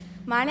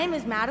My name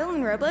is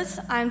Madeline Robles.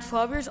 I'm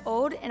 12 years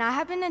old, and I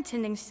have been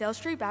attending Sale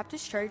Street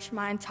Baptist Church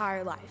my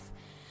entire life.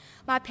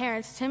 My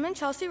parents, Tim and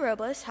Chelsea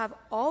Robles, have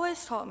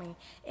always taught me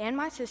and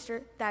my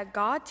sister that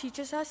God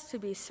teaches us to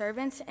be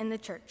servants in the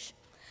church.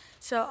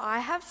 So I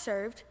have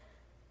served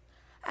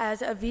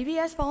as a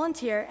VBS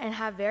volunteer and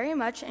have very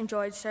much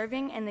enjoyed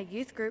serving in the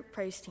youth group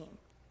praise team.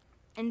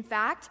 In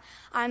fact,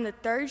 I'm the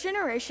third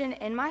generation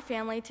in my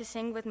family to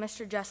sing with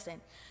Mr.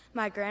 Justin.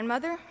 My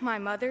grandmother, my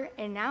mother,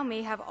 and now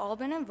me have all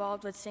been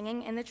involved with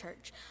singing in the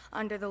church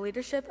under the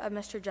leadership of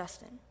Mr.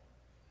 Justin.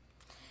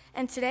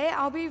 And today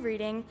I'll be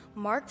reading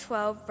Mark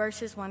 12,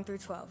 verses 1 through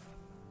 12.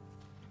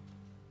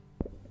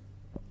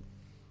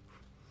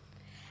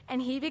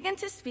 And he began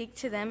to speak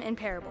to them in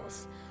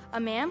parables. A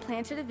man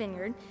planted a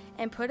vineyard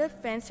and put a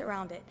fence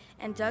around it,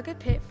 and dug a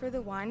pit for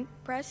the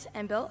winepress,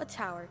 and built a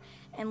tower,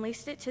 and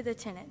leased it to the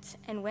tenants,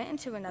 and went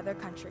into another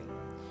country.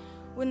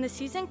 When the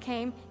season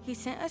came, he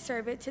sent a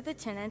servant to the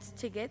tenants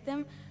to get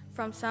them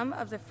from some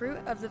of the fruit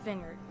of the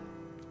vineyard.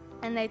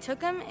 And they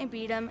took him and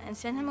beat him and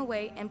sent him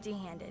away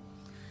empty-handed.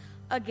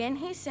 Again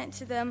he sent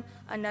to them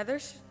another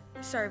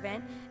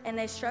servant, and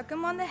they struck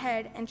him on the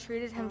head and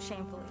treated him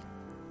shamefully.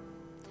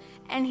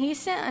 And he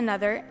sent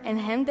another,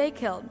 and him they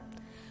killed.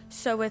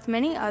 So with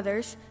many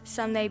others,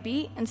 some they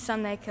beat and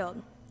some they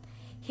killed.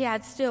 He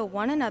had still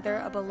one another,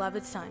 a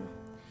beloved son.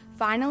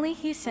 Finally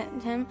he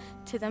sent him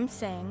to them,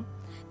 saying,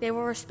 They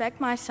will respect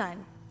my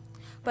son.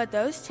 But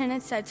those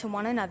tenants said to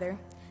one another,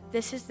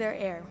 This is their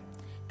heir.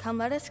 Come,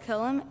 let us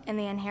kill him, and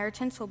the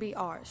inheritance will be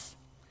ours.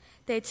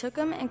 They took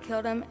him and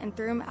killed him and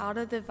threw him out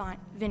of the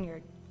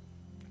vineyard.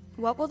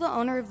 What will the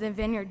owner of the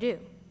vineyard do?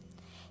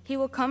 He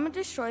will come and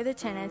destroy the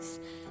tenants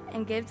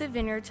and give the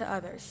vineyard to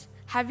others.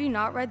 Have you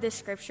not read this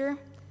scripture?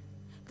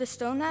 The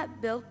stone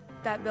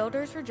that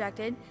builders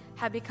rejected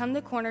had become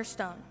the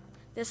cornerstone.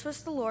 This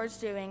was the Lord's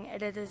doing,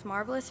 and it is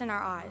marvelous in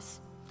our eyes.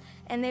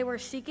 And they were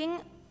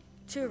seeking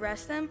to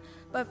arrest them,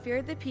 but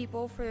feared the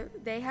people, for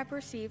they had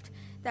perceived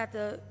that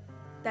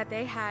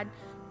they had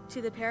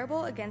to the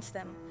parable against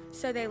them.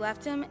 So they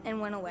left him and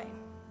went away.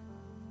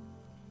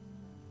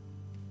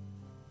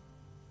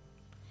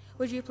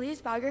 Would you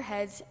please bow your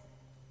heads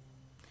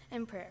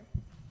in prayer?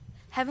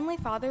 Heavenly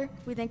Father,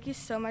 we thank you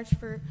so much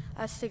for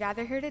us to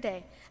gather here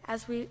today.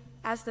 As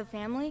the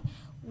family,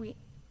 we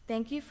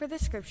thank you for the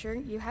scripture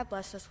you have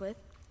blessed us with.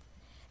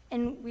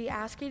 And we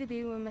ask you to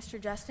be with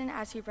Mr. Justin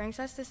as he brings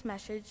us this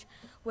message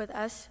with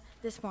us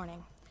this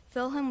morning.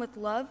 Fill him with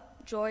love,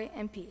 joy,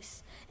 and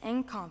peace,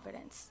 and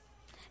confidence.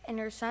 In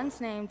your son's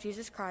name,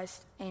 Jesus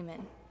Christ,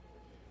 amen.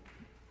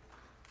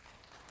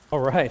 All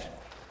right.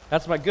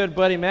 That's my good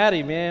buddy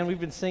Maddie, man. We've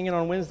been singing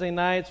on Wednesday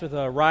nights with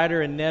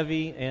Ryder and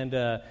Nevi.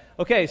 And,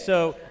 okay,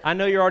 so I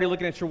know you're already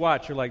looking at your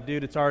watch. You're like,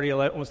 dude, it's already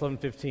almost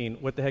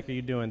 11:15. What the heck are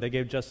you doing? They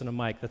gave Justin a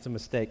mic. That's a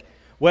mistake.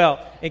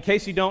 Well, in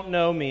case you don't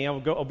know me,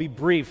 I'll be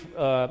brief.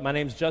 My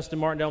name's Justin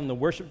Martindale. I'm the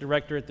worship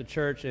director at the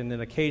church, and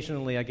then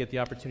occasionally I get the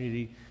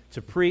opportunity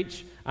to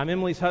preach. I'm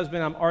Emily's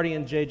husband. I'm Artie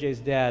and JJ's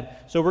dad.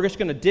 So we're just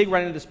going to dig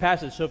right into this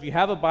passage. So if you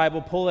have a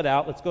Bible, pull it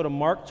out. Let's go to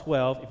Mark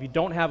 12. If you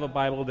don't have a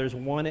Bible, there's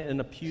one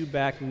in a pew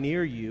back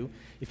near you.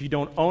 If you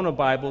don't own a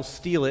Bible,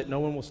 steal it.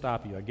 No one will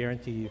stop you, I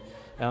guarantee you.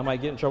 I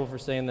might get in trouble for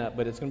saying that,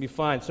 but it's going to be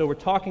fine. So we're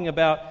talking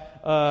about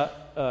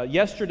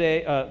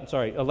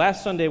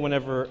last Sunday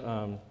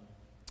whenever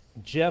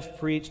Jeff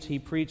preached, he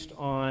preached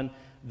on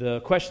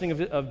the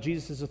questioning of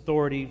Jesus'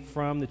 authority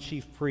from the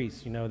chief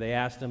priests. You know, they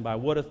asked him, by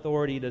what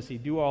authority does he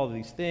do all of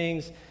these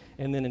things?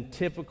 And then in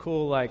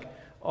typical,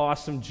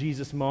 awesome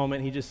Jesus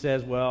moment, he just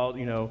says, well,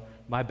 you know,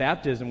 my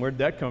baptism, where'd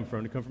that come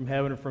from? Did it come from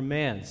heaven or from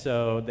man?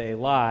 So they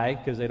lie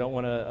because they don't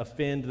want to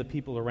offend the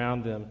people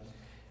around them.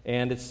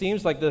 And it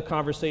seems like the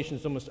conversation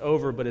is almost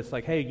over, but it's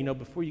like, hey, you know,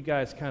 before you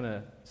guys kind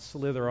of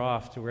slither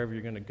off to wherever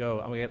you're going to go,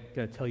 I'm going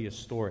to tell you a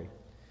story.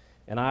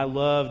 And I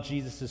love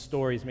Jesus'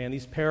 stories, man.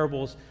 These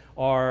parables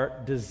are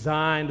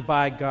designed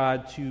by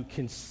God to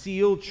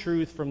conceal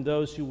truth from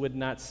those who would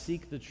not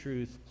seek the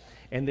truth,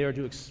 and they are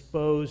to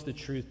expose the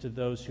truth to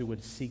those who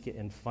would seek it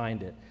and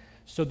find it.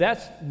 So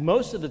that's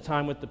most of the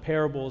time with the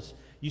parables.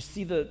 You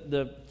see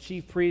the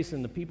chief priests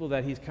and the people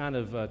that he's kind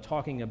of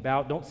talking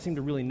about don't seem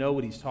to really know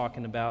what he's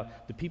talking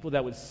about. The people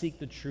that would seek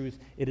the truth,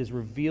 it is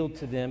revealed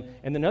to them.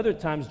 And then other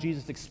times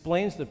Jesus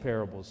explains the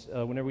parables.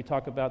 Whenever we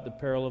talk about the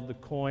parable of the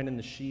coin and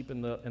the sheep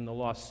and the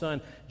lost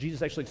son,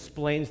 Jesus actually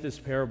explains this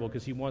parable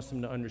because he wants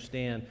them to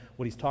understand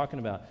what he's talking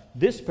about.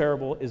 This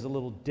parable is a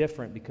little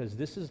different because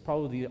this is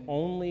probably the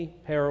only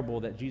parable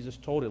that Jesus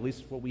told, at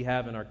least what we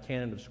have in our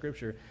canon of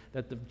Scripture,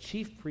 that the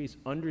chief priests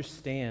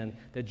understand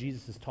that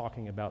Jesus is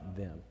talking about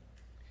them.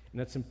 And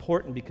that's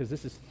important because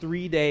this is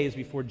 3 days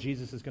before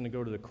Jesus is going to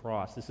go to the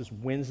cross. This is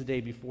Wednesday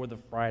before the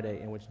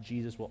Friday in which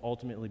Jesus will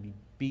ultimately be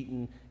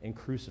beaten and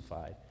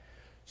crucified.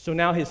 So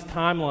now his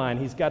timeline,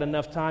 he's got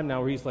enough time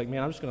now where he's like,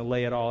 man, I'm just going to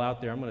lay it all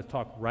out there. I'm going to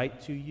talk right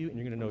to you, and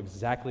you're going to know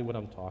exactly what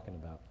I'm talking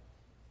about.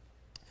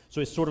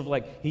 So it's sort of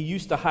like he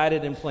used to hide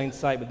it in plain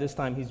sight, but this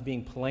time he's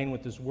being plain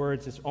with his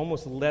words. It's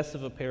almost less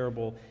of a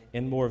parable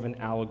and more of an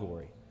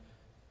allegory.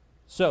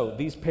 So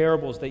these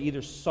parables, they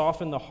either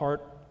soften the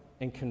heart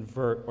and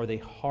convert, or they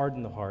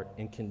harden the heart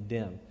and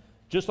condemn.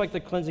 Just like the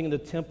cleansing of the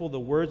temple, the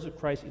words of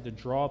Christ either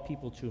draw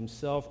people to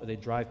himself or they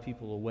drive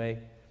people away.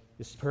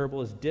 This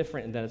parable is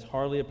different in that it's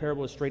hardly a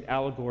parable, it's straight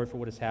allegory for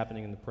what is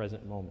happening in the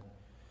present moment.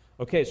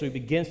 Okay, so he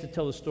begins to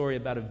tell the story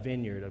about a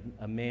vineyard.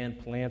 A man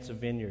plants a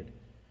vineyard,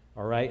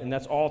 all right? And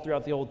that's all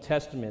throughout the Old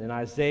Testament. In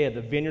Isaiah,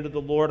 the vineyard of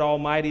the Lord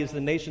Almighty is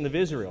the nation of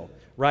Israel,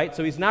 right?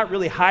 So he's not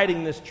really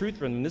hiding this truth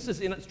from them. This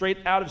is straight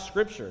out of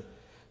Scripture.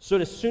 So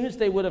as soon as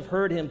they would have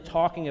heard him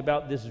talking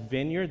about this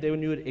vineyard, they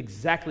knew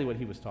exactly what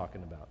he was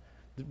talking about.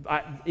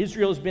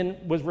 Israel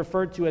was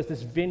referred to as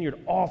this vineyard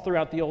all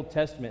throughout the Old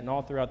Testament and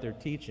all throughout their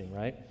teaching,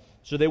 right?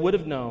 So they would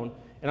have known,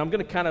 and I'm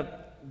going to kind of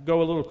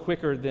go a little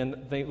quicker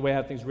than the way I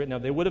have things written now.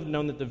 They would have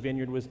known that the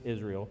vineyard was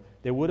Israel.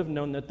 They would have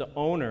known that the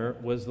owner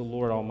was the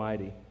Lord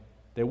Almighty.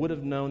 They would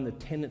have known the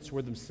tenants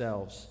were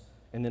themselves.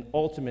 And then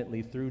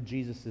ultimately, through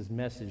Jesus'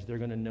 message, they're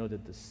going to know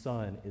that the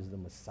Son is the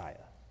Messiah.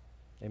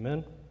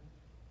 Amen?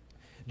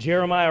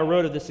 Jeremiah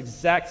wrote of this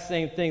exact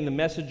same thing, the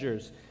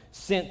messengers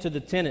sent to the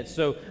tenants.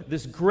 So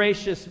this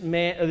gracious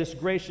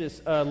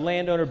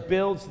landowner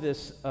builds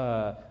this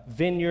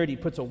vineyard. He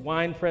puts a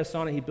wine press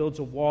on it. He builds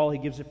a wall. He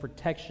gives it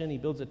protection. He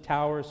builds a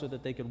tower so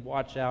that they could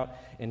watch out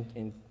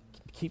and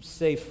keep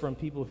safe from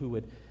people who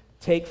would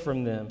take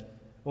from them.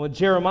 Well, in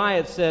Jeremiah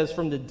it says,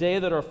 "From the day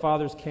that our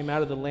fathers came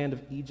out of the land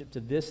of Egypt to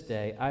this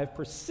day, I have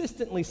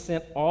persistently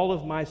sent all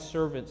of my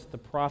servants, the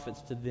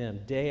prophets, to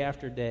them day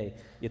after day.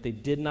 Yet they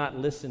did not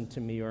listen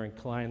to me or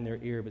incline their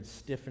ear, but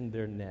stiffened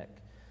their neck.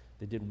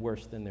 They did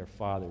worse than their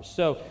fathers."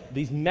 So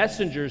these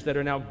messengers that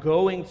are now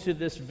going to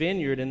this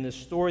vineyard in this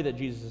story that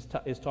Jesus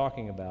is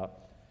talking about,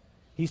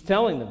 he's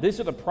telling them,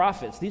 these are the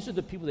prophets. These are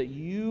the people that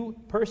you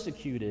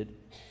persecuted,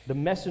 the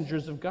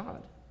messengers of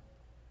God.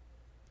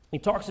 He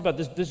talks about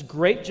this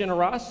great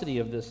generosity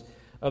of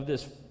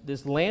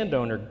this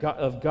landowner,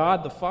 of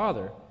God the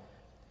Father.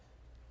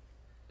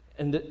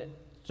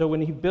 So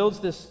when he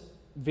builds this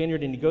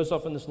vineyard and he goes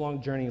off on this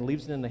long journey, he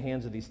leaves it in the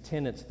hands of these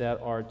tenants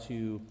that are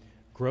to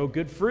grow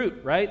good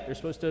fruit, right? They're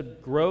supposed to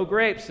grow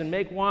grapes and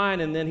make wine,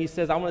 and then he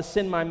says, "I want to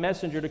send my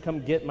messenger to come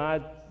get my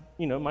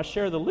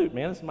share of the loot,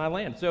 man. This is my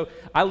land." So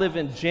I live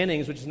in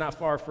Jennings, which is not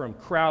far from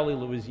Crowley,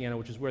 Louisiana,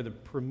 which is where the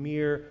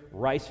premier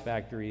rice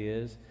factory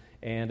is.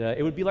 And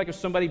it would be like if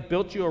somebody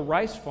built you a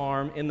rice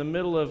farm in the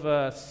middle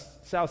of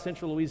south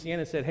central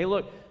Louisiana and said, "Hey,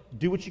 look,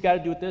 do what you got to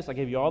do with this. I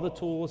gave you all the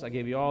tools. I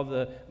gave you all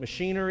the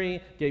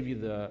machinery, gave you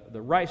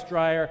the rice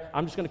dryer.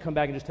 I'm just going to come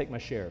back and just take my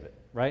share of it,"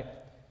 right?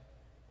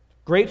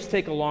 Grapes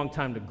take a long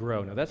time to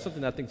grow. Now, that's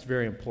something I think is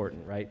very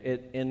important, right?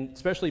 And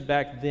especially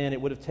back then,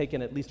 it would have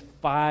taken at least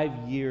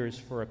 5 years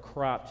for a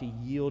crop to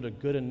yield a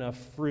good enough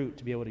fruit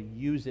to be able to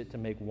use it to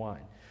make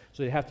wine.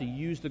 So they have to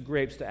use the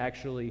grapes to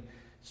actually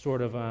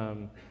sort of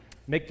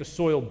make the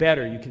soil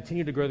better. You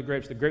continue to grow the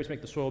grapes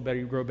make the soil better,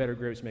 you grow better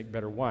grapes, make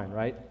better wine,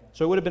 right?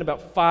 So it would have been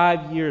about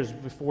 5 years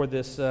before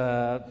this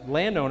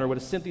landowner would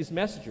have sent these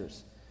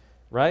messengers,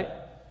 right?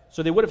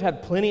 So they would have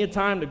had plenty of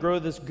time to grow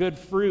this good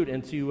fruit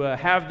and to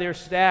have their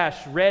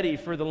stash ready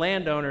for the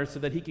landowner so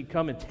that he could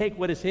come and take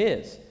what is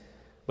his.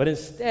 But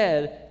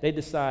instead, they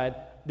decide,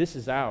 this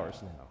is ours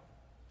now.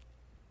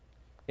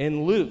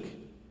 In Luke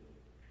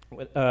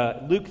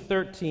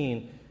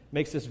 13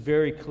 makes this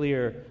very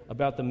clear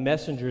about the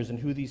messengers and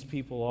who these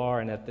people are,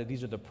 and that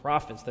these are the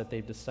prophets that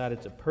they've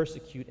decided to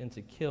persecute and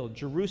to kill.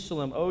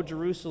 "Jerusalem, O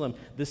Jerusalem,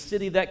 the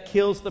city that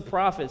kills the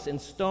prophets and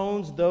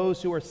stones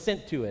those who are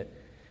sent to it.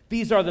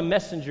 These are the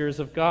messengers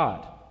of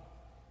God."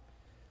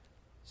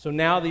 So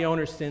now the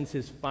owner sends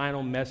his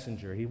final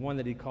messenger, one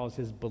that he calls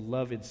his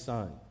beloved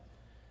son.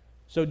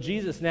 So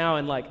Jesus now,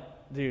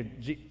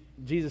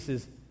 Jesus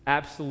is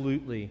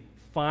absolutely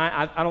fine.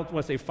 I don't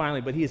want to say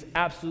finally, but he is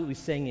absolutely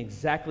saying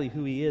exactly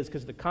who he is,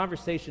 because the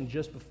conversation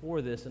just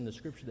before this in the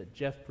scripture that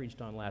Jeff preached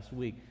on last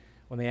week,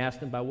 when they asked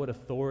him by what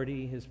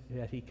authority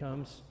that he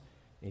comes,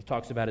 and he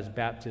talks about his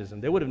baptism.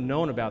 They would have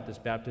known about this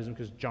baptism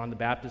because John the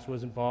Baptist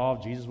was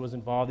involved, Jesus was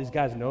involved. These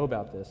guys know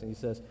about this. And he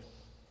says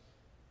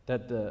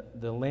that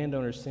the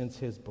landowner sends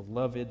his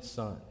beloved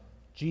son.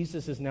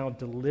 Jesus is now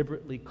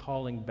deliberately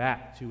calling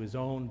back to his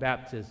own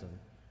baptism.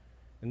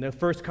 In the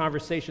first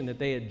conversation that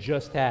they had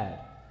just had,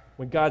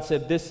 when God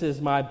said, "This is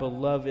my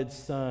beloved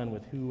son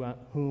with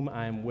whom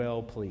I am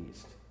well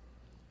pleased."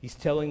 He's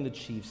telling the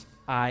chiefs,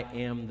 I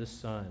am the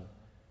Son.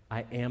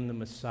 I am the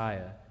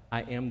Messiah.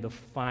 I am the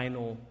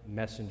final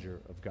messenger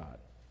of God.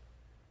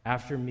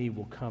 After me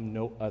will come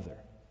no other.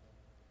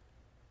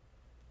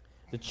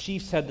 The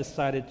chiefs had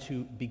decided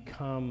to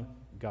become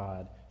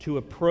God, to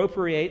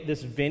appropriate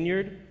this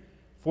vineyard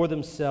for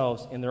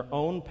themselves in their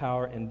own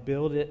power and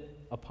build it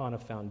upon a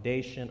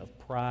foundation of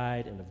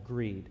pride and of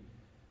greed.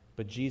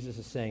 But Jesus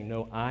is saying,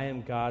 no, I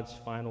am God's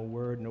final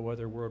word. No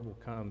other word will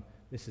come.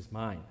 This is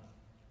mine.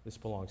 This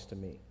belongs to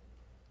me.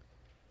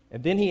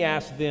 And then he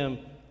asked them,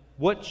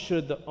 what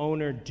should the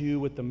owner do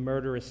with the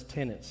murderous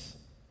tenants?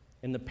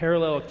 In the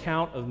parallel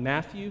account of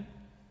Matthew,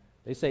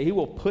 they say he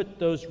will put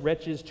those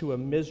wretches to a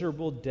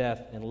miserable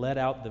death and let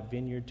out the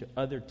vineyard to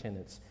other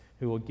tenants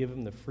who will give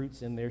them the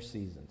fruits in their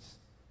seasons.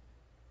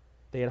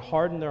 They had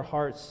hardened their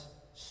hearts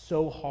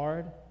so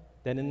hard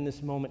that in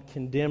this moment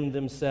condemn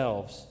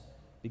themselves,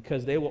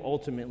 because they will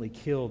ultimately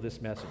kill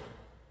this messenger,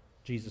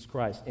 Jesus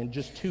Christ, in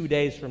just 2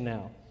 days from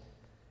now.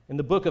 In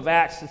the book of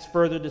Acts, it's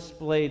further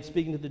displayed.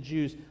 Speaking to the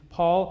Jews,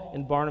 Paul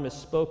and Barnabas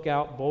spoke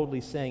out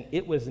boldly, saying,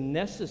 "It was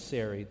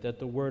necessary that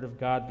the word of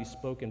God be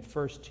spoken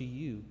first to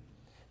you,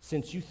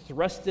 since you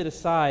thrust it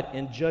aside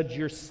and judge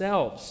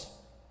yourselves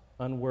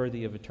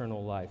unworthy of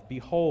eternal life.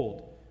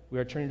 Behold, we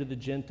are turning to the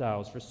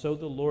Gentiles, for so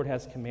the Lord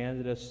has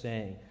commanded us,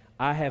 saying,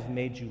 I have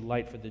made you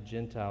light for the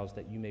Gentiles,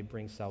 that you may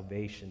bring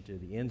salvation to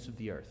the ends of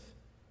the earth."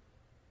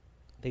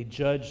 They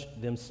judge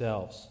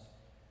themselves.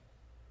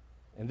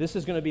 And this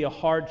is going to be a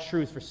hard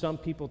truth for some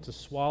people to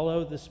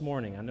swallow this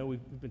morning. I know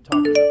we've been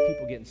talking about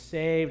people getting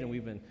saved, and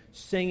we've been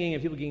singing,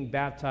 and people getting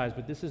baptized,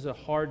 but this is a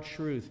hard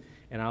truth,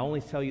 and I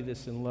only tell you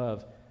this in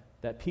love,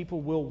 that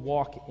people will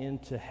walk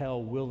into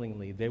hell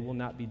willingly. They will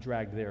not be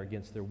dragged there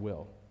against their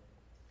will.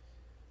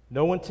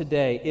 No one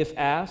today, if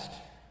asked,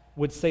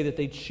 would say that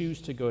they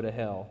choose to go to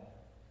hell.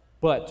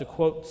 But to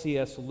quote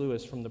C.S.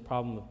 Lewis from The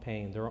Problem of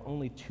Pain, there are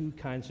only two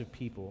kinds of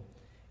people.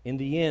 In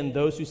the end,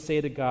 those who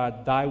say to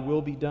God, "Thy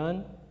will be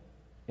done,"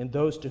 and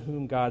those to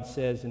whom God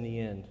says in the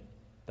end,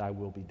 "Thy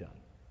will be done."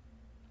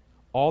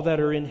 All that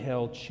are in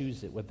hell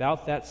choose it.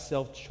 Without that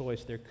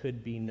self-choice, there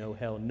could be no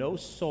hell. No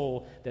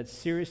soul that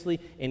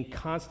seriously and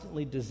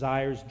constantly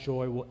desires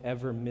joy will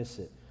ever miss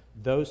it.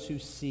 Those who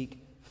seek,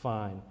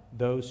 find.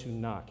 Those who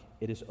knock,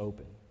 it is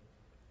open.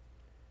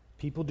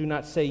 People do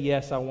not say,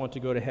 "Yes, I want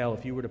to go to hell."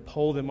 If you were to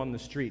poll them on the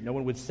street, no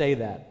one would say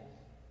that.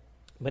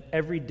 But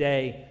every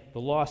day, the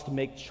lost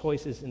make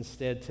choices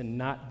instead to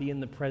not be in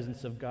the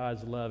presence of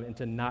God's love and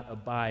to not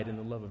abide in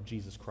the love of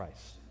Jesus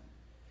Christ.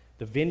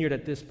 The vineyard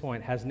at this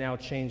point has now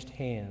changed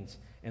hands,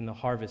 and the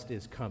harvest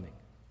is coming.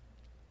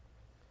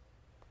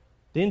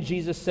 Then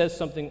Jesus says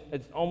something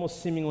that's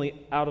almost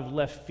seemingly out of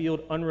left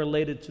field,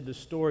 unrelated to the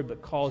story,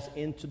 but calls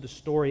into the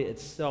story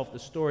itself, the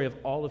story of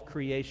all of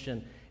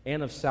creation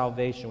and of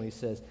salvation, when he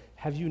says,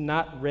 "Have you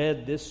not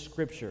read this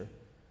scripture?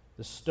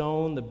 The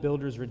stone the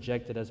builders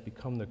rejected has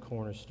become the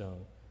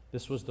cornerstone.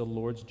 This was the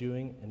Lord's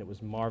doing, and it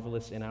was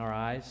marvelous in our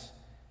eyes."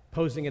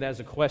 Posing it as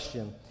a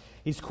question.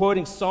 He's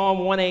quoting Psalm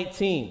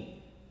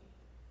 118.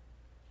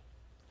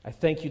 "I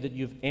thank you that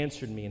you have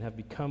answered me and have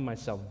become my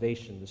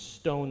salvation. The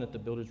stone that the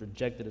builders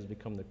rejected has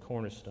become the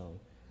cornerstone.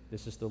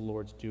 This is the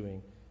Lord's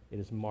doing. It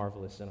is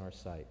marvelous in our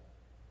sight."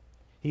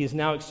 He is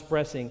now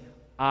expressing,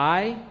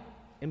 I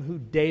am who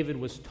David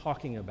was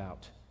talking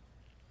about.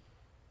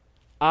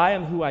 I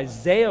am who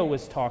Isaiah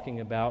was talking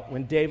about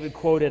when David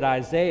quoted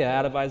Isaiah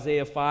out of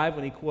Isaiah 5.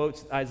 When he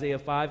quotes Isaiah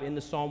 5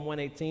 into Psalm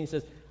 118, he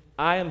says,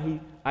 I am who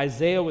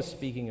Isaiah was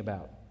speaking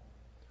about.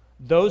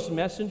 Those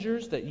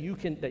messengers that you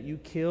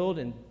killed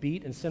and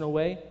beat and sent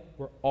away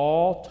were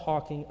all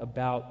talking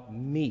about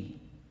me.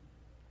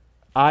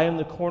 I am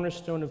the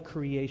cornerstone of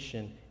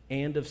creation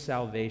and of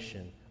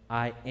salvation.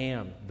 I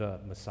am the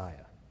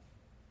Messiah.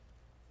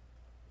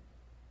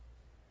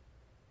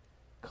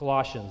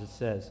 Colossians, it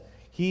says,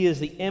 "He is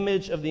the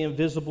image of the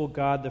invisible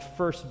God, the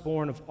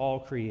firstborn of all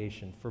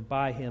creation. For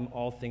by him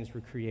all things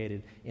were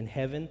created, in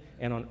heaven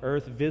and on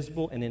earth,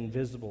 visible and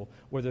invisible.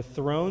 Whether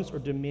thrones or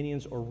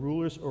dominions or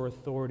rulers or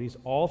authorities,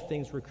 all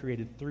things were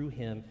created through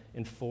him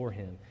and for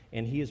him.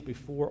 And he is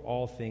before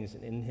all things,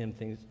 and in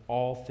him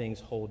all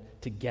things hold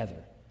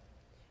together.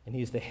 And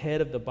he is the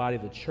head of the body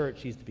of the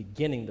church. He is the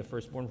beginning, the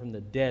firstborn from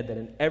the dead, that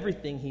in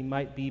everything he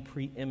might be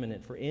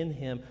preeminent. For in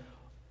him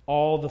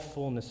all the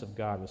fullness of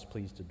God was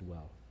pleased to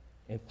dwell,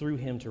 and through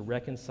him to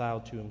reconcile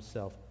to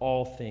himself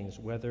all things,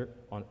 whether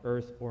on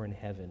earth or in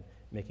heaven,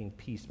 making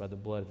peace by the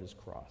blood of his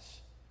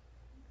cross."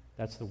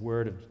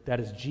 That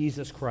is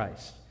Jesus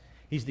Christ.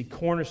 He's the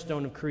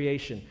cornerstone of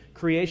creation.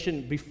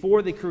 Creation,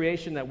 before the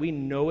creation that we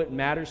know it,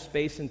 matter,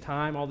 space, and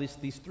time, all these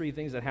three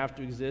things that have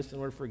to exist in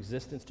order for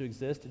existence to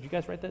exist. Did you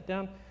guys write that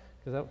down?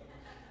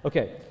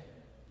 Okay.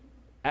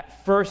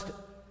 At first,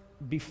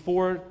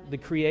 before the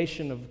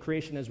creation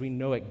as we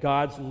know it,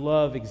 God's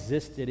love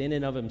existed in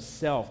and of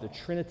himself. The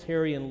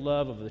Trinitarian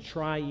love of the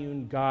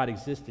triune God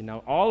existed.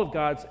 Now, all of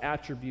God's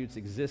attributes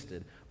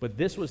existed, but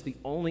this was the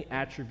only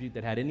attribute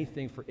that had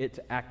anything for it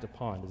to act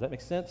upon. Does that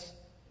make sense?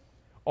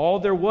 All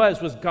there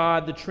was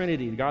God, the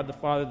Trinity, God the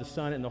Father, the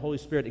Son, and the Holy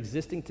Spirit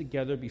existing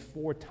together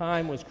before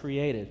time was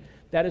created.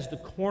 That is the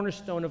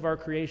cornerstone of our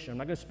creation. I'm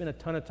not going to spend a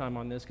ton of time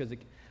on this because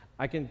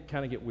I can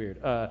kind of get weird.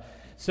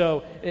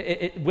 So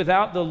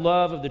without the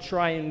love of the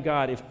triune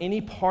God, if any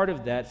part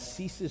of that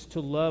ceases to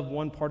love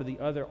one part or the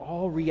other,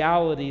 all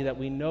reality that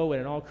we know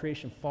and all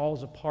creation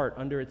falls apart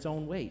under its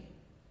own weight.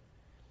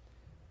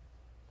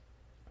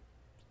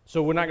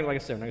 So we're not going to, like I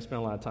said, we're not going to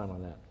spend a lot of time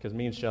on that because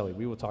me and Shelley,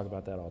 we will talk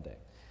about that all day.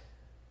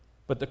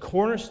 But the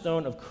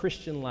cornerstone of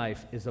Christian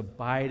life is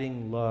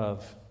abiding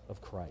love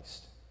of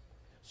Christ.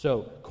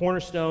 So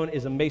cornerstone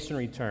is a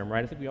masonry term,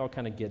 right? I think we all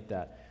kind of get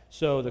that.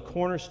 So the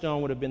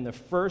cornerstone would have been the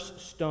first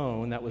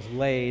stone that was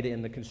laid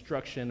in the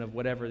construction of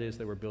whatever it is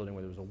they were building,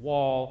 whether it was a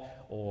wall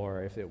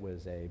or if it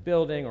was a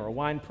building or a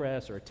wine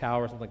press or a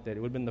tower or something like that. It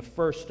would have been the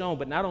first stone.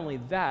 But not only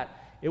that,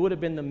 It would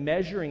have been the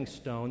measuring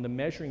stone, the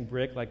measuring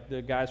brick, like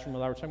the guys from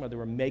Malawi were talking about. They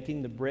were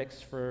making the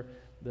bricks for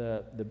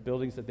the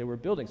buildings that they were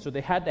building. So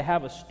they had to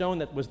have a stone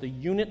that was the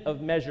unit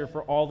of measure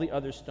for all the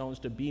other stones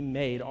to be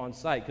made on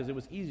site, because it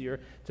was easier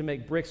to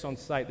make bricks on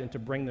site than to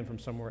bring them from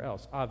somewhere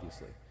else,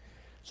 obviously.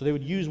 So they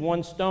would use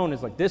one stone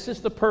as like, this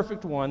is the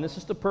perfect one, this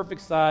is the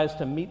perfect size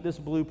to meet this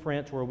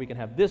blueprint where we can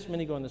have this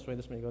many going this way,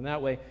 this many going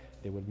that way.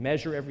 They would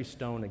measure every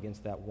stone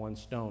against that one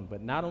stone.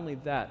 But not only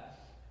that,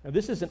 now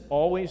this isn't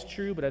always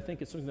true, but I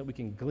think it's something that we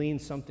can glean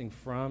something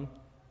from,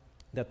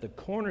 that the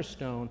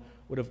cornerstone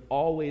would have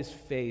always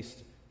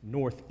faced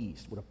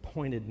northeast, would have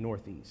pointed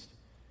northeast.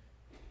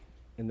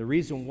 And the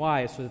reason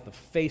why is so that the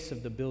face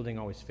of the building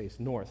always faced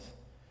north.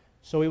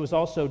 So it was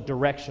also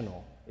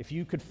directional. If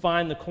you could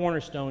find the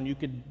cornerstone, you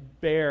could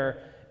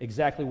bear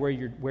exactly where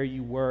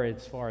you were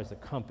as far as the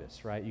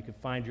compass, right? You could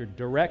find your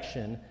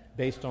direction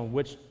based on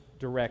which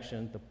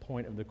direction the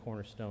point of the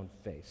cornerstone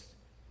faced.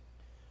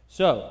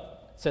 So,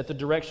 set the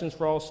directions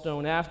for all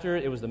stone after.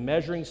 It was the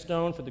measuring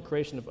stone for the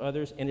creation of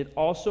others, and it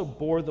also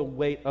bore the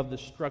weight of the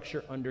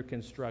structure under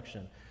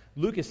construction.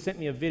 Lucas sent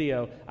me a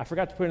video. I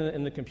forgot to put it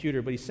in the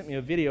computer, but he sent me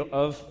a video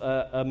of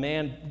a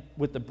man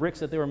with the bricks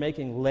that they were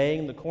making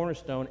laying the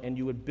cornerstone, and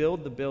you would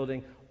build the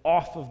building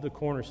off of the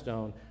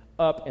cornerstone,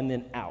 up and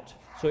then out.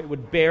 So it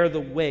would bear the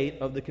weight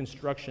of the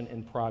construction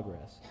in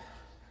progress.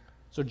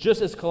 So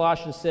just as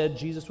Colossians said,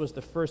 Jesus was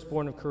the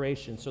firstborn of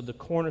creation, so the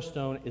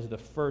cornerstone is the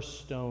first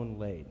stone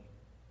laid.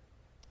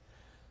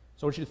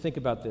 So I want you to think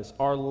about this.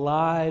 Our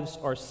lives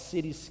are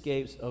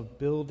cityscapes of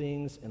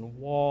buildings and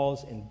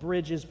walls and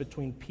bridges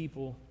between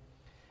people.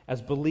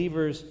 As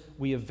believers,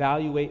 we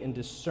evaluate and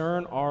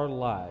discern our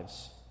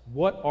lives.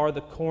 What are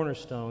the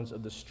cornerstones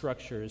of the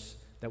structures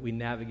that we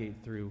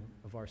navigate through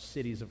of our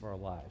cities, of our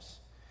lives?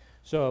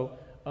 So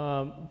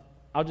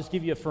I'll just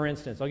give you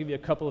I'll give you a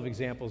couple of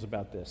examples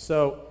about this.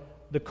 So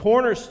the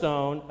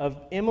cornerstone of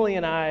Emily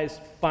and I's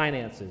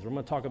finances. We're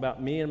going to talk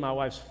about me and my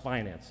wife's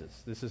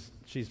finances.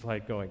 She's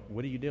like going,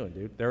 what are you doing,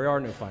 dude? There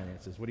are no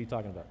finances. What are you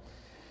talking about?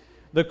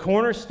 The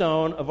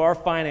cornerstone of our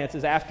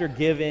finances after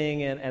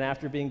giving and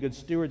after being good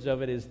stewards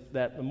of it is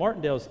that the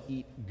Martindales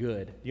eat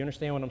good. Do you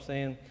understand what I'm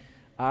saying?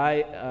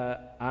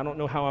 I don't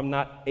know how I'm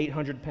not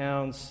 800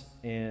 pounds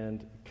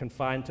and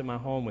confined to my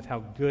home with how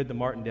good the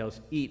Martindales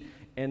eat.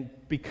 And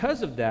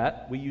because of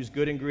that, we use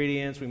good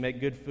ingredients, we make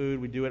good food,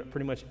 we do it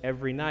pretty much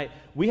every night.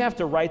 We have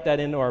to write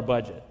that into our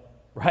budget,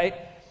 right?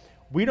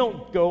 We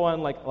don't go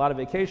on like a lot of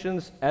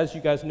vacations. As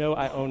you guys know,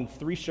 I own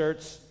 3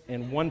 shirts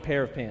and 1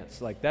 pair of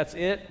pants. Like, that's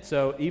it.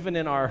 So even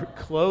in our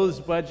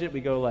clothes budget,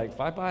 we go like, if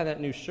I buy that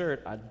new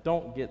shirt, I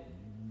don't get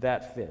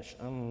that fish.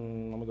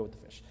 I'm going to go with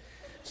the fish.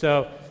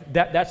 So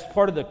that's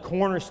part of the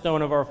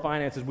cornerstone of our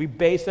finances. We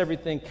base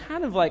everything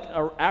kind of like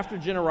after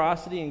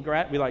generosity and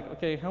we're like,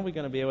 okay, how are we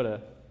going to be able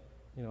to,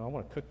 I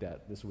want to cook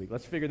that this week.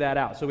 Let's figure that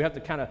out. So we have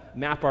to kind of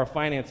map our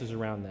finances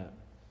around that.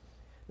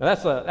 Now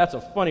that's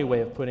a funny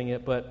way of putting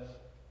it, but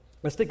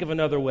let's think of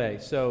another way.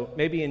 So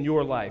maybe in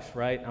your life,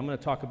 right? I'm going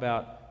to talk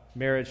about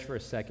marriage for a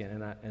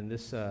second, and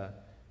this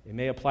it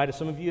may apply to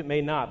some of you, it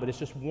may not, but it's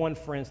just one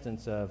for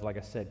instance of, like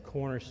I said,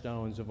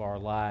 cornerstones of our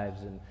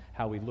lives and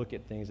how we look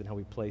at things and how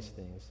we place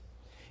things.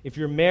 If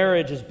your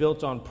marriage is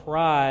built on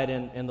pride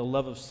and the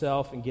love of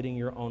self and getting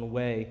your own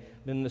way,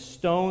 then the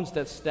stones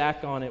that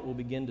stack on it will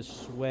begin to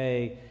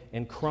sway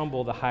and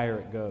crumble the higher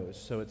it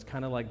goes. So it's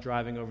kind of like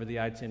driving over the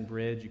I-10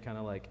 bridge. You kind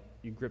of like,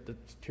 you grip the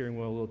steering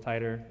wheel a little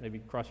tighter, maybe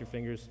cross your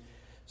fingers.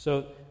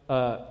 So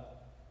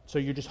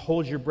you just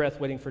hold your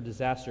breath waiting for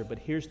disaster. But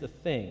here's the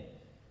thing.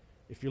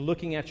 If you're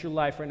looking at your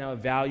life right now,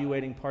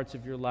 evaluating parts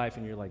of your life,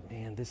 and you're like,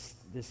 man, this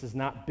is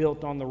not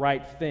built on the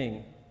right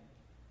thing,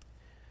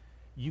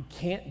 you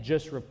can't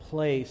just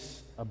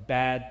replace a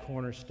bad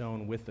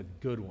cornerstone with a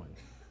good one.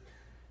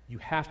 You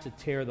have to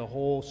tear the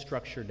whole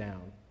structure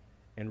down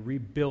and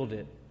rebuild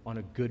it on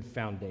a good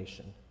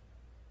foundation.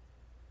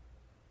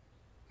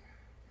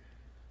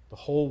 The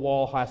whole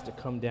wall has to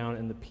come down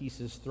and the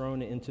pieces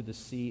thrown into the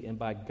sea, and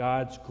by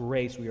God's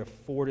grace, we are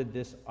afforded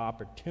this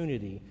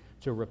opportunity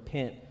to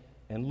repent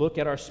and look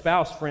at our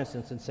spouse, for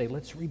instance, and say,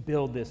 let's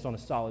rebuild this on a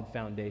solid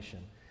foundation.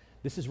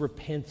 This is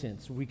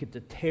repentance. We get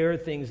to tear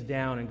things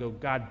down and go,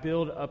 God,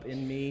 build up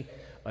in me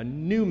a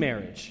new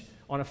marriage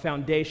on a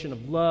foundation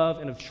of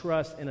love and of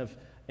trust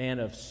and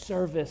of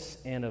service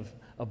and of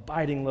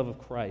abiding love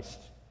of Christ.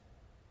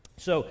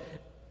 So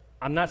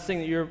I'm not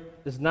saying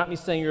that this is not me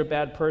saying you're a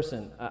bad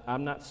person.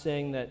 I'm not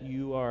saying that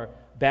you are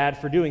bad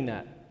for doing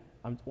that.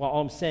 All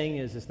I'm saying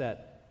is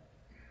that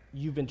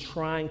you've been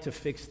trying to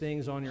fix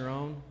things on your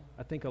own.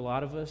 I think a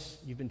lot of us,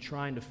 you've been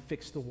trying to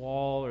fix the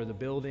wall or the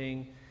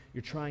building.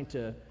 You're trying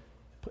to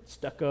put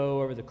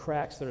stucco over the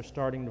cracks that are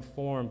starting to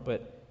form,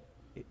 but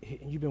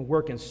you've been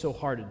working so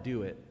hard to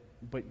do it.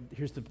 But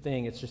here's the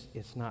thing,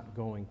 it's not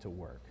going to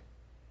work.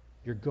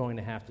 You're going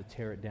to have to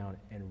tear it down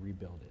and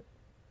rebuild it.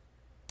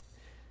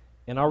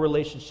 And our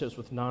relationships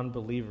with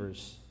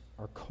non-believers,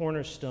 our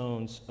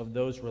cornerstones of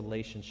those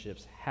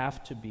relationships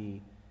have to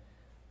be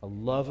a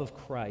love of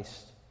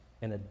Christ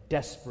and a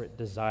desperate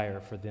desire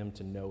for them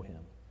to know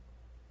him.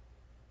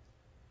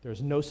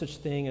 There's no such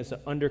thing as an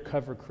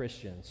undercover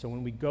Christian. So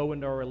when we go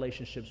into our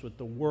relationships with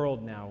the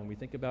world now, when we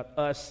think about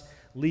us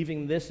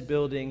leaving this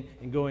building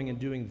and going and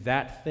doing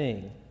that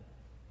thing,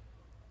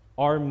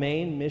 our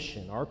main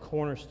mission, our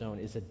cornerstone,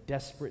 is a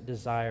desperate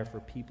desire for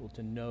people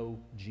to know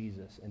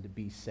Jesus and to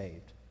be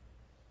saved.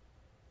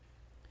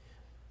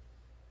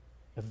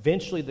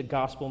 Eventually, the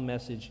gospel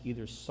message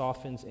either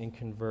softens and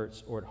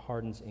converts or it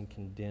hardens and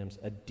condemns.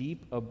 A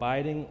deep,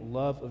 abiding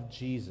love of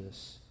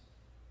Jesus,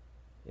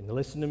 and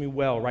listen to me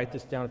well, write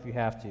this down if you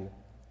have to,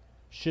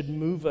 should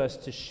move us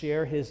to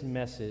share his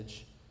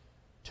message,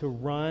 to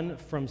run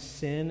from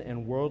sin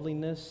and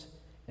worldliness,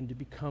 and to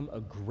become a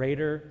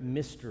greater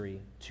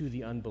mystery to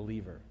the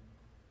unbeliever.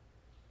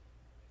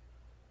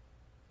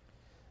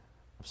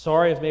 I'm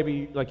sorry if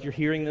maybe you're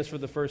hearing this for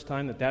the first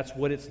time, that's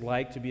what it's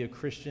like to be a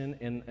Christian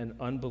in an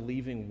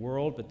unbelieving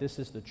world, but this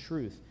is the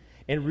truth.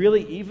 And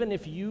really, even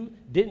if you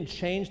didn't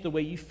change the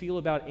way you feel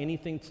about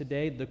anything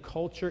today, the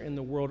culture and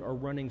the world are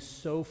running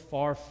so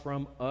far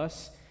from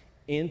us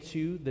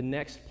into the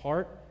next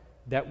part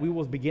that we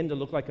will begin to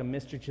look like a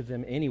mystery to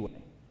them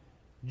anyway.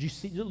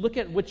 Look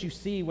at what you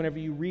see whenever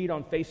you read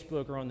on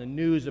Facebook or on the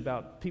news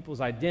about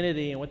people's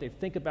identity and what they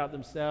think about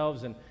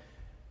themselves, and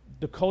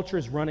the culture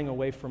is running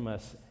away from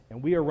us,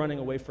 and we are running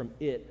away from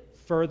it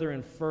further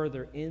and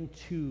further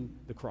into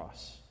the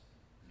cross.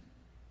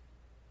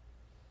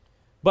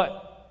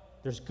 But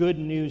there's good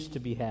news to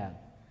be had.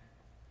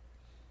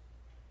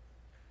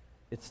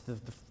 It's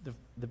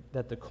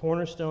that the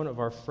cornerstone of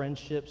our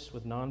friendships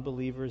with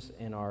non-believers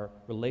and our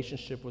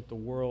relationship with the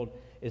world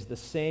is the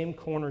same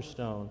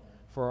cornerstone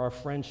for our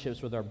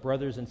friendships with our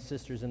brothers and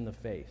sisters in the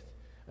faith,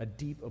 a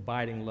deep,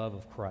 abiding love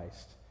of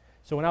Christ.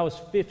 So when I was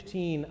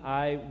 15,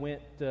 I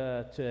went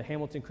to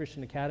Hamilton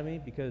Christian Academy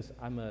because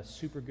I'm a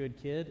super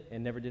good kid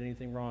and never did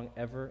anything wrong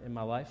ever in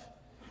my life.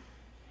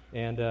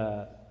 And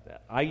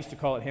I used to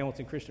call it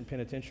Hamilton Christian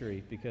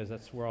Penitentiary because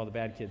that's where all the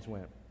bad kids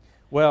went.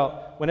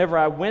 Well, whenever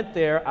I went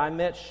there, I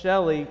met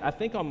Shelley, I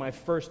think on my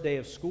first day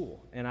of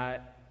school,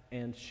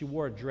 and she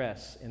wore a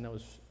dress, and that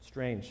was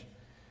strange.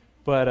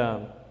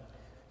 But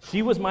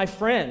she was my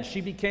friend.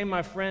 She became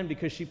my friend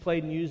because she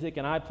played music,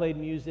 and I played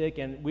music,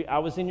 and I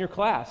was in your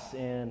class,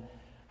 and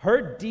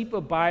her deep,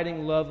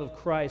 abiding love of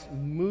Christ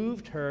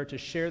moved her to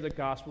share the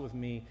gospel with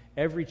me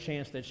every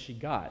chance that she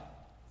got.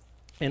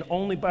 And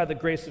only by the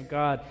grace of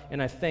God,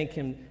 and I thank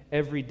him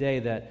every day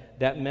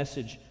that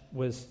message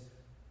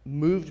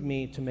moved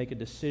me to make a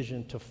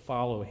decision to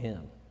follow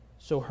him.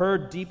 So her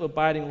deep,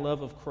 abiding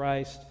love of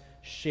Christ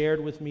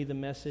shared with me the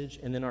message,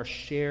 and then our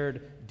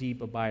shared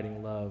deep,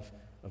 abiding love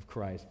of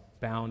Christ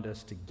bound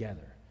us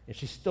together. And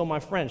she's still my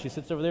friend. She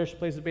sits over there. She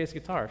plays the bass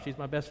guitar. She's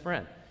my best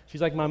friend. She's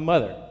like my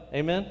mother.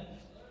 Amen?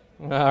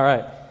 All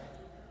right.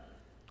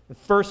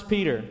 1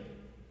 Peter.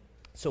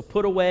 So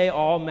put away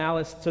all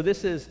malice. So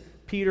this is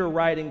Peter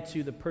writing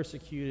to the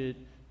persecuted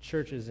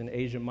churches in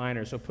Asia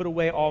Minor. So put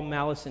away all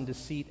malice and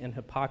deceit and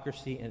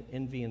hypocrisy and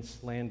envy and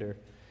slander.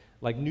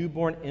 Like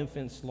newborn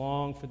infants,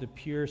 long for the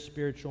pure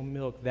spiritual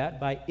milk, that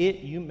by it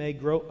you may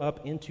grow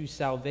up into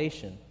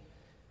salvation.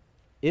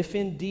 If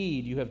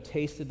indeed you have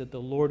tasted that the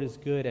Lord is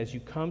good, as you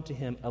come to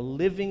him, a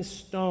living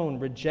stone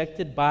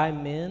rejected by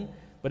men,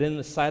 but in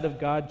the sight of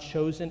God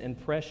chosen and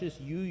precious,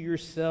 you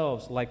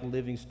yourselves, like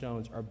living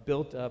stones, are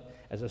built up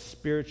as a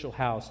spiritual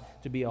house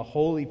to be a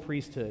holy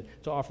priesthood,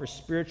 to offer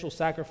spiritual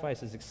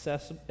sacrifices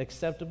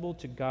acceptable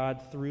to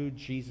God through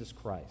Jesus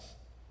Christ.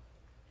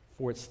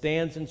 For it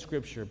stands in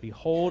Scripture,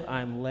 behold,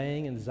 I am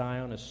laying in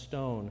Zion a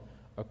stone,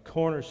 a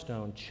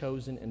cornerstone,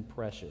 chosen and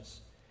precious.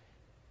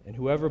 And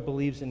whoever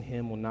believes in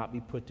him will not be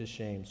put to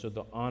shame. So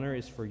the honor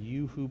is for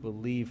you who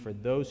believe. For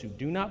those who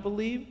do not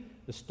believe,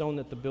 the stone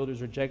that the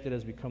builders rejected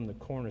has become the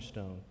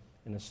cornerstone,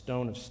 and a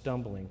stone of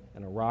stumbling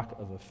and a rock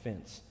of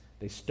offense.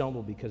 They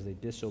stumble because they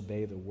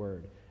disobey the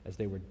word, as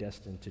they were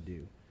destined to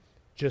do.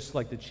 Just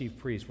like the chief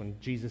priest, when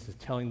Jesus is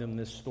telling them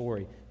this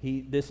story,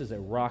 this is a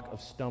rock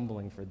of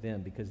stumbling for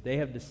them because they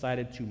have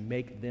decided to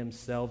make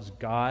themselves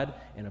God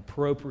and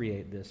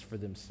appropriate this for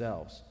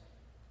themselves.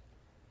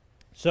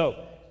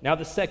 So, now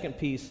the second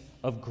piece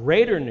of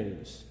greater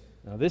news.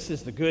 Now this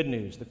is the good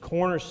news. The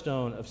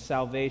cornerstone of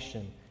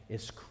salvation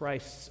is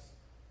Christ's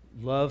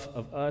love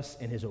of us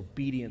and his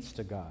obedience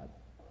to God.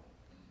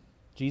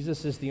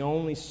 Jesus is the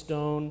only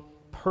stone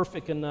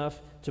perfect enough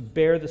to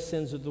bear the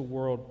sins of the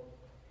world.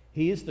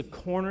 He is the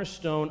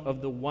cornerstone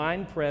of the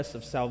winepress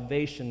of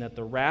salvation that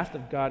the wrath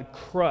of God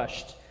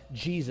crushed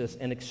Jesus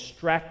and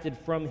extracted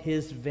from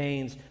his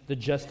veins the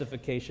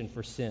justification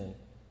for sin.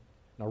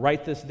 Now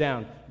write this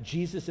down.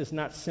 Jesus is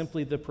not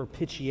simply the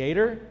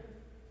propitiator,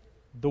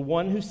 the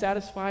one who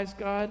satisfies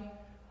God,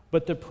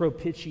 but the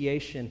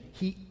propitiation.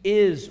 He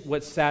is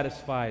what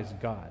satisfies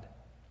God.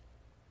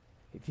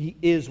 He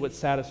is what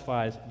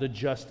satisfies the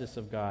justice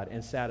of God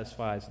and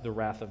satisfies the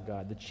wrath of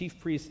God. The chief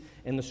priests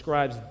and the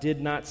scribes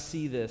did not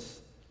see this.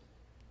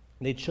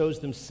 They chose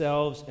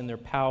themselves and their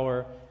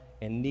power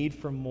and need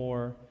for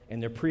more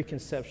and their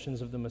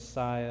preconceptions of the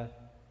Messiah.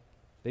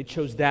 They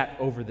chose that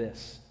over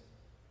this.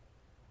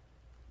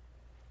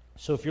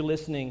 So if you're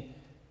listening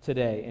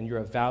today and you're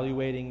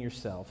evaluating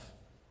yourself,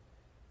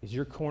 is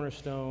your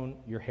cornerstone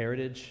your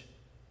heritage?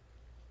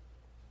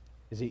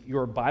 Is it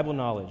your Bible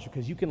knowledge?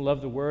 Because you can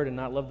love the Word and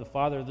not love the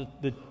Father.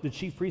 The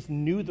chief priests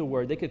knew the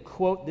Word. They could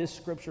quote this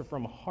scripture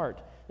from heart.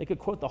 They could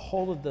quote the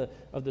whole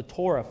of the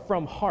Torah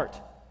from heart.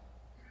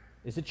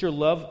 Is it your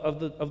love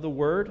of the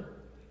Word,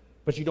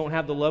 but you don't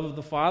have the love of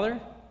the Father?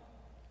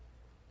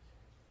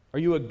 Are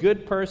you a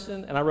good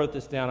person? And I wrote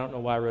this down. I don't know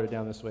why I wrote it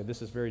down this way.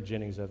 This is very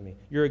Jennings of me.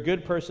 You're a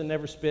good person,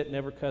 never spit,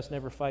 never cuss,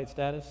 never fight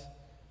status.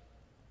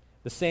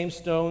 The same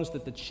stones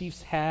that the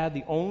chiefs had,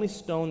 the only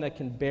stone that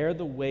can bear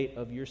the weight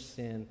of your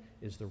sin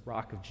is the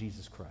rock of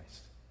Jesus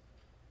Christ.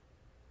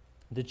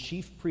 The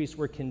chief priests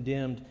were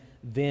condemned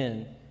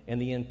then,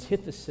 and the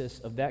antithesis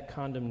of that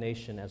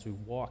condemnation as we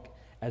walk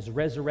as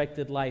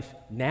resurrected life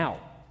now.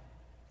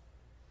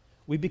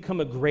 We become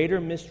a greater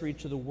mystery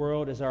to the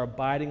world as our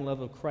abiding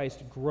love of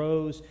Christ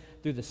grows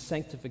through the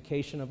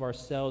sanctification of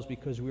ourselves,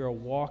 because we are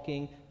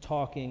walking,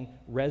 talking,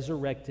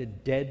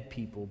 resurrected, dead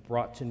people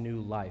brought to new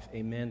life.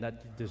 Amen?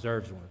 That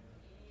deserves one.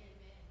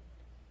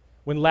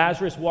 When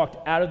Lazarus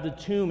walked out of the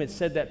tomb, it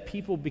said that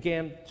people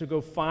began to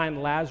go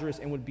find Lazarus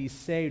and would be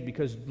saved,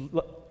 because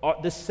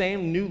the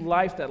same new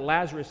life that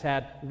Lazarus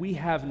had, we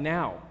have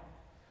now.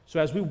 So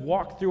as we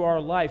walk through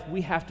our life,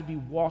 we have to be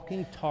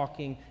walking,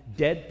 talking,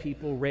 dead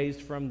people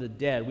raised from the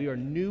dead. We are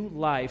new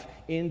life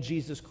in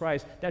Jesus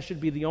Christ. That should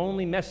be the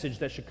only message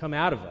that should come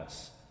out of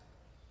us.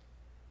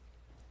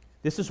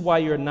 This is why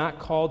you're not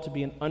called to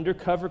be an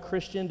undercover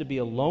Christian, to be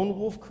a lone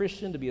wolf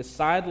Christian, to be a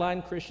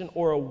sideline Christian,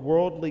 or a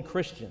worldly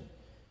Christian.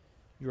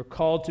 You're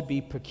called to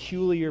be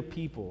peculiar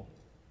people.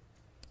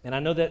 And I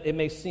know that it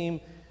may seem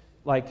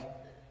like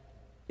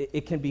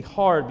it can be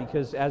hard,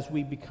 because as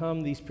we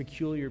become these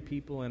peculiar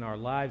people and our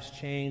lives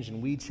change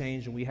and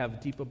we have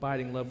deep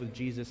abiding love with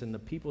Jesus and the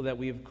people that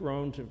we have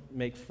grown to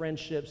make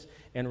friendships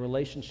and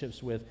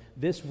relationships with,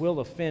 this will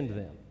offend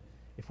them.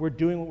 If we're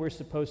doing what we're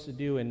supposed to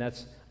do, and I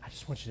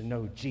just want you to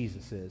know who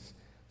Jesus is.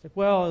 It's like,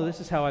 well, this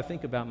is how I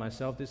think about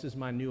myself. This is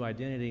my new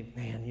identity.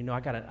 Man, I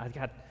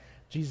got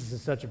Jesus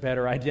is such a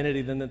better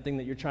identity than the thing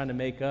that you're trying to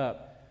make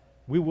up.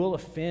 We will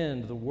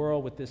offend the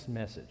world with this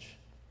message.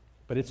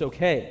 But it's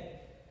okay.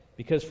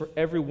 Because for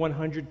every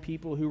 100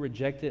 people who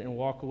reject it and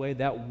walk away,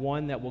 that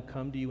one that will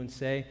come to you and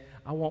say,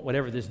 I want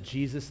whatever this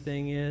Jesus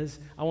thing is.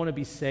 I want to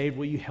be saved.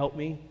 Will you help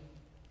me?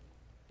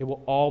 It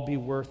will all be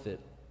worth it,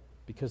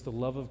 because the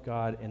love of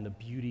God and the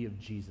beauty of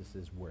Jesus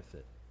is worth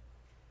it.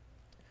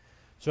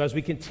 So as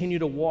we continue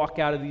to walk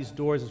out of these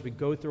doors, as we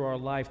go through our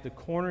life, the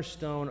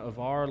cornerstone of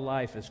our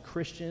life as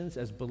Christians,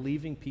 as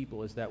believing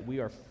people, is that we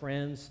are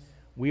friends,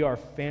 we are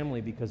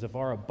family because of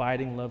our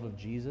abiding love of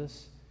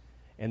Jesus.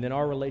 And then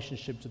our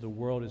relationship to the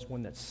world is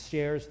one that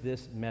shares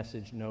this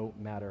message no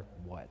matter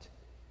what.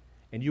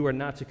 And you are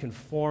not to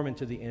conform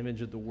into the image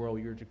of the world.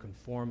 You're to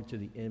conform to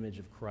the image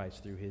of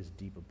Christ through his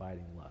deep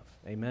abiding love.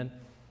 Amen?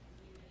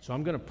 So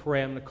I'm going to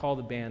pray. I'm going to call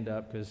the band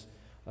up, because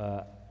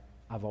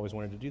I've always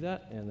wanted to do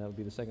that, and that'll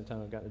be the second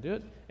time I've gotten to do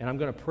it. And I'm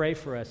going to pray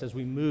for us as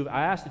we move.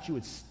 I ask that you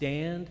would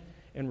stand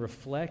and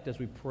reflect as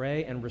we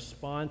pray and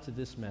respond to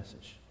this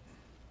message.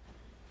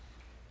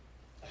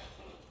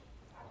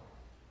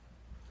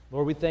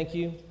 Lord, we thank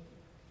you.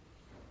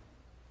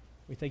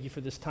 We thank you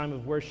for this time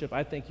of worship.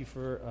 I thank you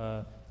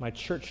for my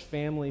church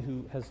family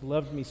who has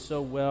loved me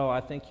so well. I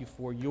thank you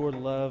for your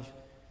love.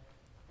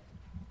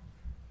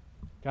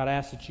 God, I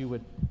ask that you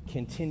would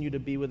continue to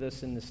be with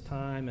us in this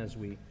time as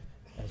we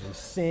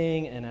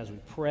sing and as we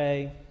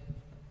pray.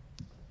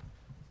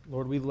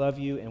 Lord, we love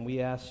you, and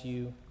we ask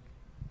you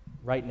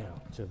right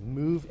now to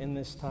move in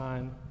this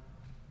time.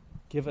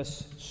 Give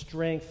us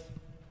strength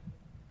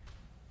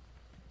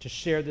to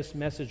share this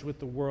message with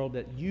the world,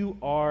 that you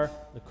are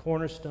the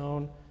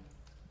cornerstone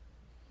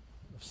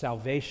of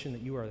salvation,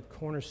 that you are the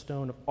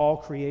cornerstone of all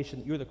creation,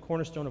 that you're the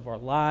cornerstone of our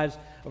lives,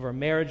 of our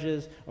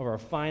marriages, of our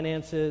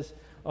finances,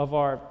 of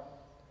our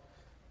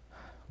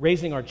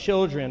raising our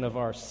children, of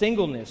our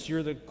singleness.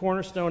 You're the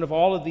cornerstone of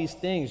all of these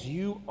things.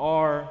 You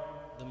are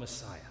the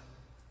Messiah.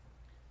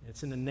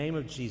 It's in the name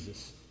of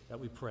Jesus that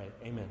we pray.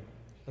 Amen.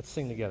 Let's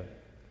sing together.